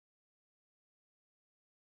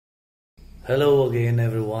Hello again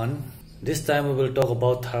everyone. This time we will talk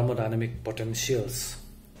about thermodynamic potentials.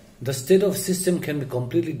 The state of system can be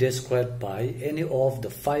completely described by any of the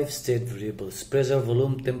 5 state variables: pressure,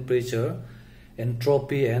 volume, temperature,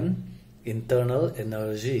 entropy and internal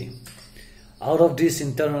energy. Out of this,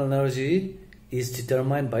 internal energy is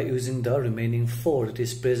determined by using the remaining 4, that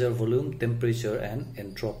is pressure, volume, temperature and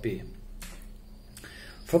entropy.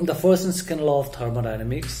 From the first and second law of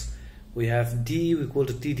thermodynamics, we have du equal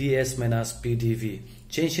to TdS minus PdV.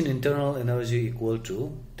 Change in internal energy equal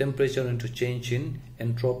to temperature into change in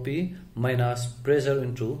entropy minus pressure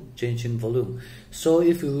into change in volume. So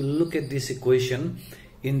if you look at this equation,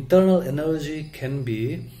 internal energy can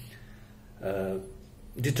be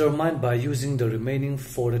determined by using the remaining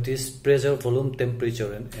 4, that is pressure, volume,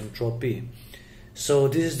 temperature and entropy. So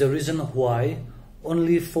this is the reason why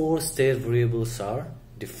only 4 state variables are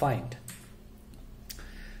defined.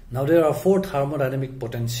 Now there are 4 thermodynamic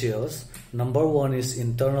potentials. Number 1 is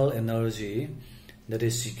internal energy, that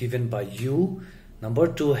is given by U.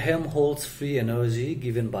 Number 2, Helmholtz free energy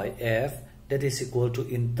given by F, that is equal to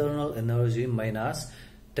internal energy minus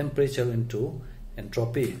temperature into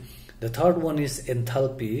entropy. The third one is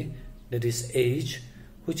enthalpy, that is H,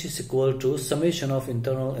 which is equal to summation of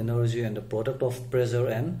internal energy and the product of pressure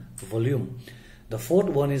and volume. The fourth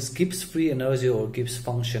one is Gibbs free energy or Gibbs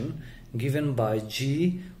function given by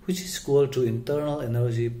G, which is equal to internal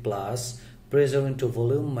energy plus pressure into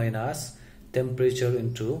volume minus temperature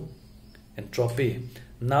into entropy.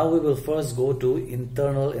 Now we will first go to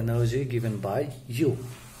internal energy given by U.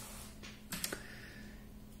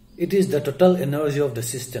 It is the total energy of the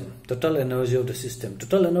system. Total energy of the system.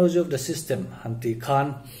 Total energy of the system. Hanti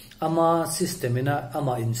khan ama system ina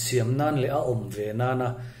ama insiam nan le a omve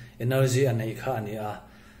nana energy anei kha ani a.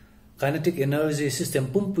 Kinetic energy system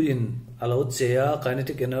pumpuin allowed cheya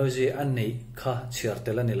kinetic energy anei kha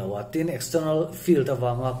chhertela nilawa tin external field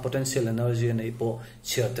awanga potential energy anei po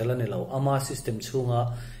chhertela nilaw ama system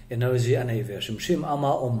chunga energy anei ve shim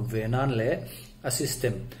ama om ve nan le a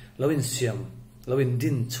system lowin siam lowin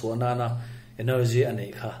din chona na energy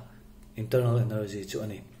anei kha internal energy chu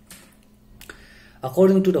ani.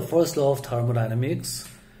 According to the first law of thermodynamics,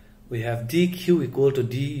 we have dq equal to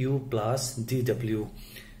du plus dw.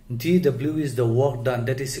 dw is the work done,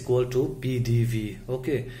 that is equal to pdv.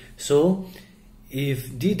 Okay, so if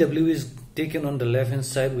dw is taken on the left hand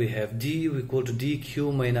side, we have du equal to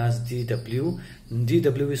dq minus dw.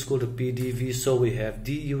 dw is equal to pdv, so we have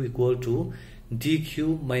du equal to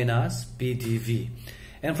dq minus pdv.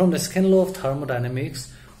 And from the second law of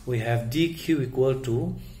thermodynamics, we have dq equal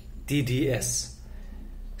to tds.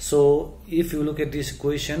 So if you look at this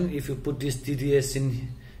equation, if you put this tds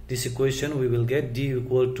in this equation, we will get d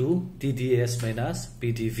equal to tds minus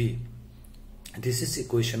pdv. This is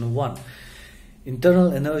equation 1.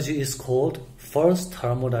 Internal energy is called first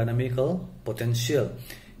thermodynamical potential.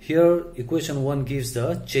 Here equation 1 gives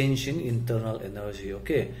the change in internal energy.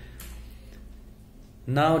 Okay,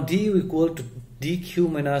 now du equal to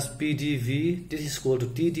dq minus pdv, this is equal to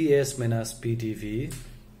tds minus pdv.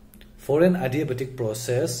 For an adiabatic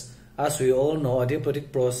process, as we all know,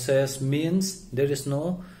 adiabatic process means there is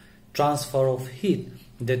no transfer of heat,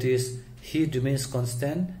 that is heat remains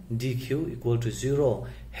constant, dq equal to 0.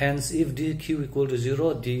 Hence if dq equal to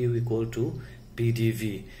 0, du equal to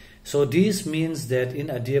pdv. So this means that in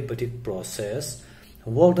adiabatic process,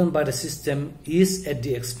 work done by the system is at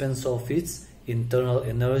the expense of its internal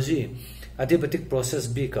energy. Adiabatic process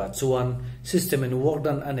b ka chuan system in work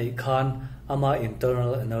done anei khan ama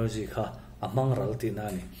internal energy kha amang ralti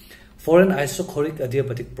nani. For an isochoric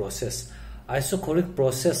adiabatic process, isochoric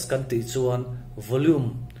process kan ti chuan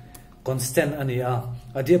volume constant ania.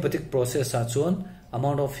 Adiabatic process a chuan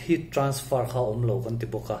amount of heat transfer kha omlo kan ti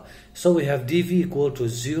boka. So we have dv equal to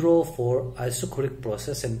 0 for isochoric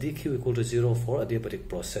process and dq equal to 0 for adiabatic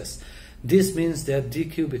process. This means that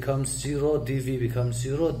dq becomes 0, dv becomes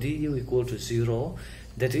 0, du equal to 0,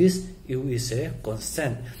 that is u is a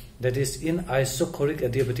constant. That is, in isochoric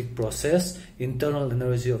adiabatic process, internal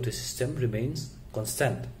energy of the system remains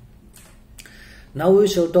constant. Now we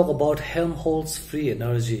shall talk about Helmholtz free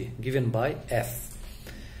energy given by F.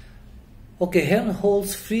 Okay,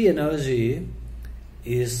 Helmholtz free energy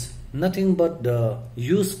is nothing but the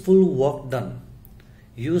useful work done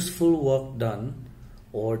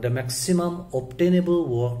or the maximum obtainable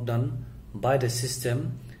work done by the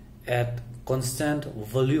system at constant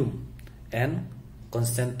volume and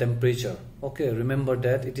constant temperature. Okay, remember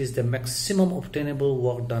that it is the maximum obtainable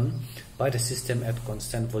work done by the system at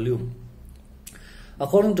constant volume.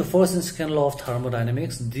 According to first and second law of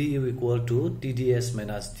thermodynamics, du equal to tds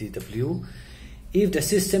minus dw. If the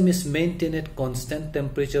system is maintained at constant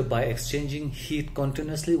temperature by exchanging heat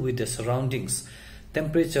continuously with the surroundings,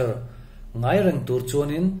 temperature ngai rang tur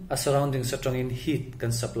chuanin a surroundings atangin heat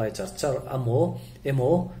kan supply char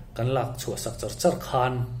emo kan lak chua sak char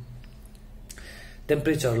khan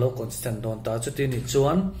temperature low constant don ta chutini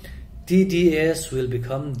chuan TdS will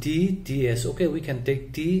become dTs. Okay, we can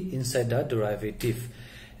take T inside the derivative,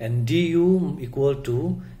 and du equal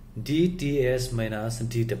to dTs minus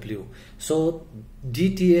dW. So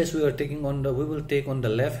dTs we will take on the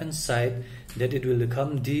left hand side, that it will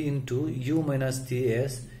become d into u minus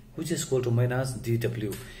ts, which is equal to minus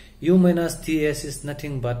dW. U minus ts is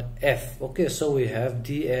nothing but F. Okay, so we have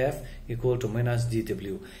dF equal to minus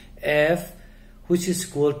dW. F, which is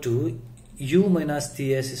equal to U minus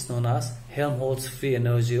Ts, is known as Helmholtz free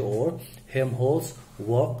energy or Helmholtz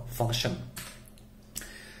work function.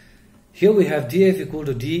 Here we have dF equal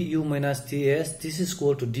to du minus Ts. This is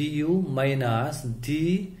equal to du minus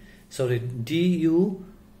du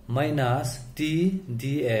minus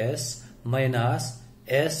dds minus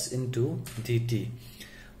s into dt.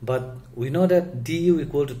 But we know that du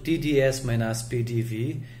equal to tds minus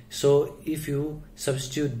pdv. So if you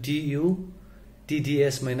substitute du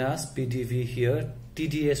tds minus pdv here,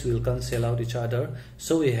 tds will cancel out each other,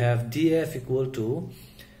 so we have df equal to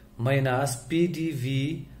minus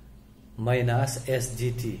pdv minus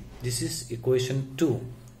sdt. This is equation 2.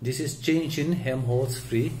 This is change in Helmholtz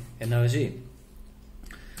free energy.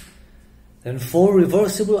 Then for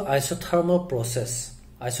reversible isothermal process,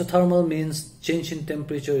 isothermal means change in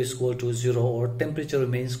temperature is equal to 0 or temperature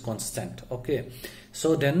remains constant. Okay,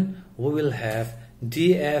 so then we will have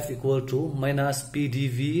dF equal to minus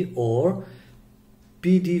pdv or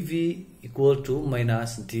pdv equal to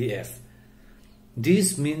minus dF.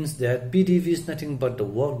 This means that pdv is nothing but the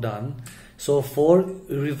work done. So for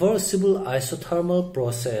reversible isothermal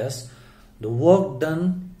process, the work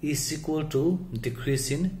done is equal to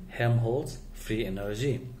decrease in Helmholtz free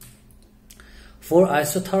energy. For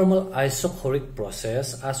isothermal isochoric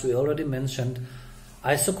process, as we already mentioned,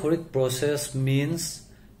 isochoric process means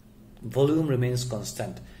volume remains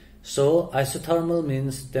constant. So isothermal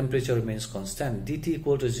means temperature remains constant. dt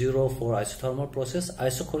equal to 0 for isothermal process.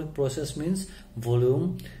 Isochoric process means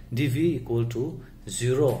volume dV equal to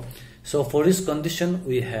 0. So for this condition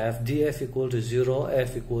we have dF equal to 0,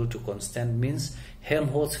 F equal to constant, means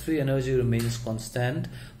Helmholtz free energy remains constant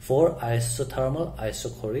for isothermal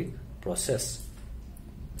isochoric process.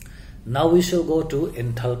 Now we shall go to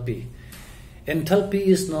enthalpy. Enthalpy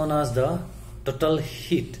is known as the total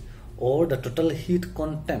heat or the total heat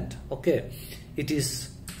content. Okay, it is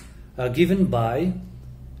given by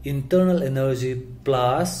internal energy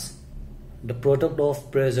plus the product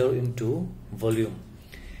of pressure into volume.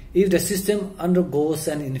 If the system undergoes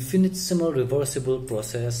an infinitesimal reversible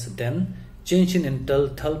process, then change in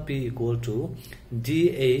enthalpy equal to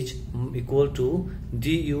dH equal to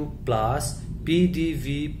du plus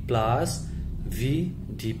pdv plus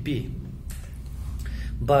vdp.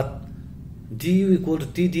 But du equal to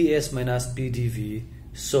tds minus pdv.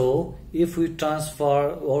 So if we transfer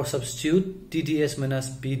or substitute tds minus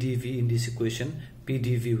pdv in this equation,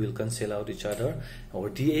 pdv will cancel out each other, or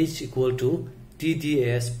dH equal to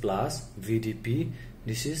tds plus vdp.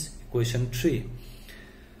 This is equation 3.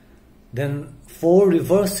 Then for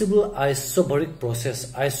reversible isobaric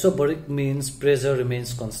process, isobaric means pressure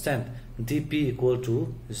remains constant, dP equal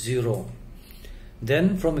to 0.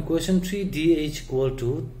 Then from equation 3, dH equal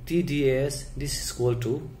to tds, this is equal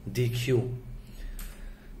to dQ.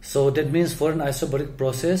 So that means for an isobaric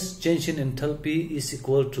process, change in enthalpy is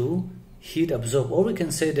equal to heat absorbed, or we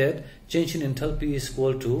can say that change in enthalpy is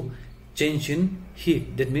equal to change in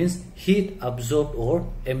heat. That means heat absorbed or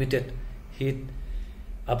emitted. Heat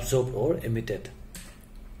absorbed or emitted.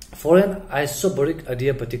 For an isobaric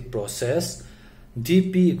adiabatic process,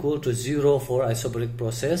 dP equal to 0 for isobaric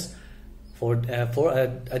process. For a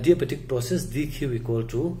adiabatic process, dQ equal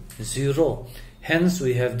to 0. Hence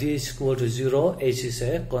we have dH equal to 0. H is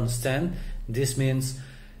a constant. This means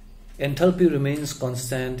enthalpy remains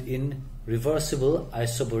constant in reversible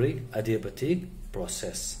isobaric adiabatic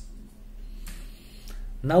process.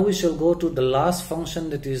 Now we shall go to the last function,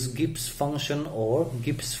 that is Gibbs function or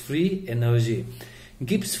Gibbs free energy.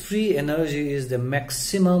 Gibbs free energy is the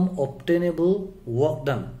maximum obtainable work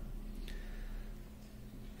done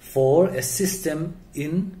for a system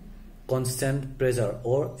in constant pressure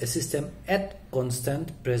or a system at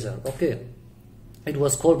constant pressure. Okay, it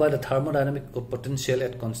was called by the thermodynamic potential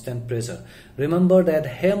at constant pressure. Remember that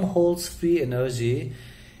Helmholtz free energy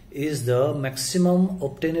is the maximum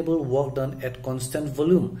obtainable work done at constant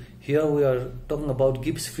volume. Here we are talking about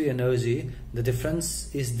Gibbs free energy. The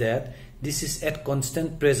difference is that This is at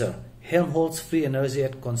constant pressure. Helmholtz free energy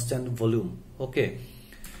at constant volume. Okay.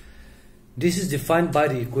 This is defined by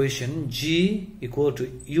the equation G equal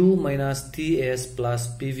to U minus Ts plus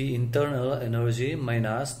PV internal energy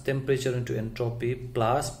minus temperature into entropy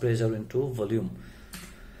plus pressure into volume.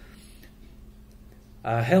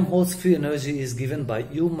 Helmholtz free energy is given by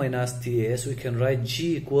U minus Ts. We can write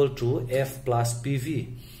G equal to F plus PV.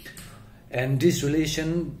 And this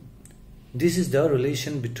is the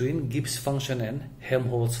relation between Gibbs function and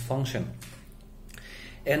Helmholtz function.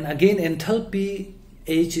 And again, enthalpy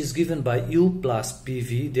H is given by U plus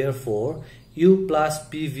PV. Therefore, U plus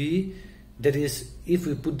PV, that is, if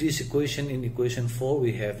we put this equation in equation 4,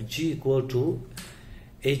 we have G equal to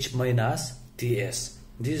H minus Ts.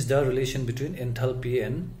 This is the relation between enthalpy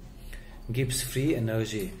and Gibbs free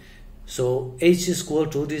energy. So H is equal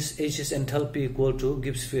to this, H is enthalpy equal to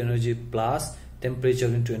Gibbs free energy plus temperature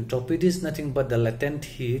into entropy. This is nothing but the latent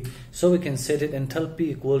heat. So we can say that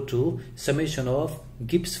enthalpy equal to summation of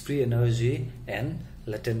Gibbs free energy and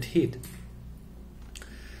latent heat.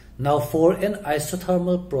 Now for an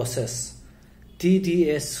isothermal process,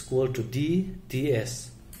 TdS equal to dTs.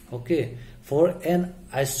 Okay. For an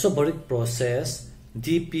isobaric process,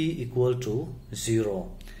 dP equal to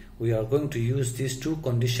 0. We are going to use these two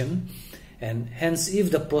conditions, and hence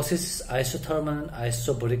if the process is isothermal and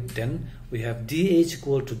isobaric, then we have dH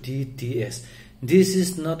equal to dTs. This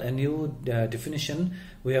is not a new definition.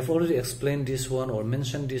 We have already explained this one or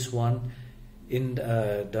mentioned this one in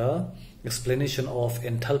the explanation of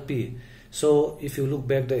enthalpy. So if you look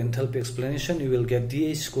back the enthalpy explanation, you will get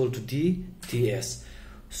dH equal to dTs.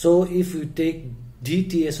 So if we take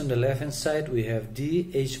dTs on the left hand side, we have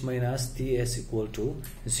dH minus Ts equal to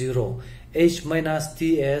 0. H minus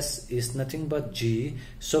Ts is nothing but G,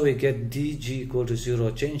 so we get dG equal to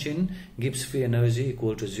 0. Change in Gibbs free energy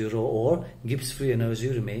equal to 0, or Gibbs free energy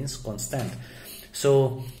remains constant.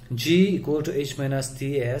 So G equal to H minus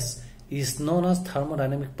Ts is known as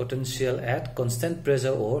thermodynamic potential at constant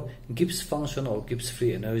pressure, or Gibbs function, or Gibbs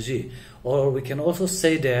free energy. Or we can also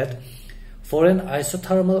say that for an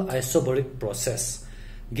isothermal isobaric process,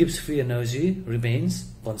 Gibbs free energy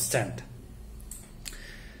remains constant.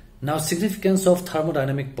 Now, significance of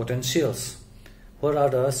thermodynamic potentials. What are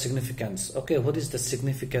the significance? Okay, what is the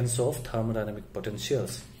significance of thermodynamic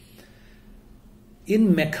potentials?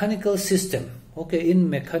 In mechanical system,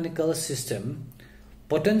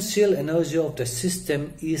 potential energy of the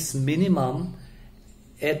system is minimum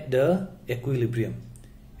at the equilibrium.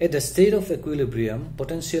 At the state of equilibrium,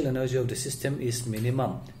 potential energy of the system is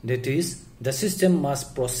minimum. That is, the system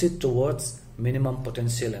must proceed towards minimum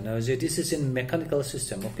potential energy. This is in mechanical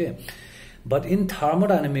system, okay? But in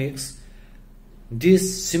thermodynamics,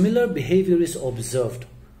 this similar behavior is observed.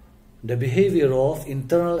 The behavior of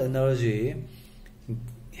internal energy,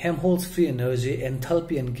 Helmholtz free energy,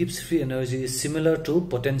 enthalpy and Gibbs free energy is similar to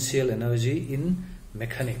potential energy in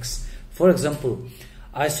mechanics. For example,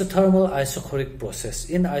 isothermal isochoric process.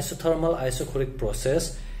 In isothermal isochoric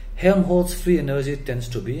process, Helmholtz free energy tends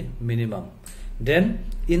to be minimum. Then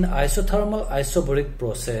in isothermal isobaric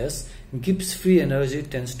process, Gibbs free energy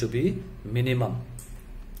tends to be minimum.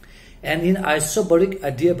 And in isobaric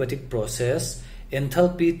adiabatic process,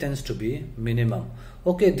 enthalpy tends to be minimum.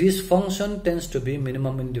 Okay, this function tends to be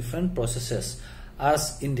minimum in different processes.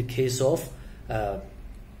 As in the case of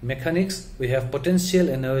mechanics, we have potential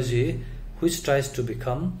energy which tries to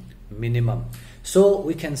become minimum. So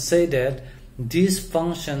we can say that these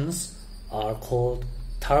functions are called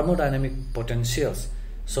thermodynamic potentials.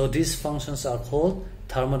 So these functions are called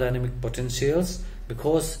thermodynamic potentials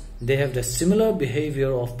because they have the similar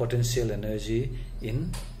behavior of potential energy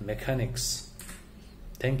in mechanics.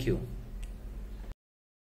 Thank you.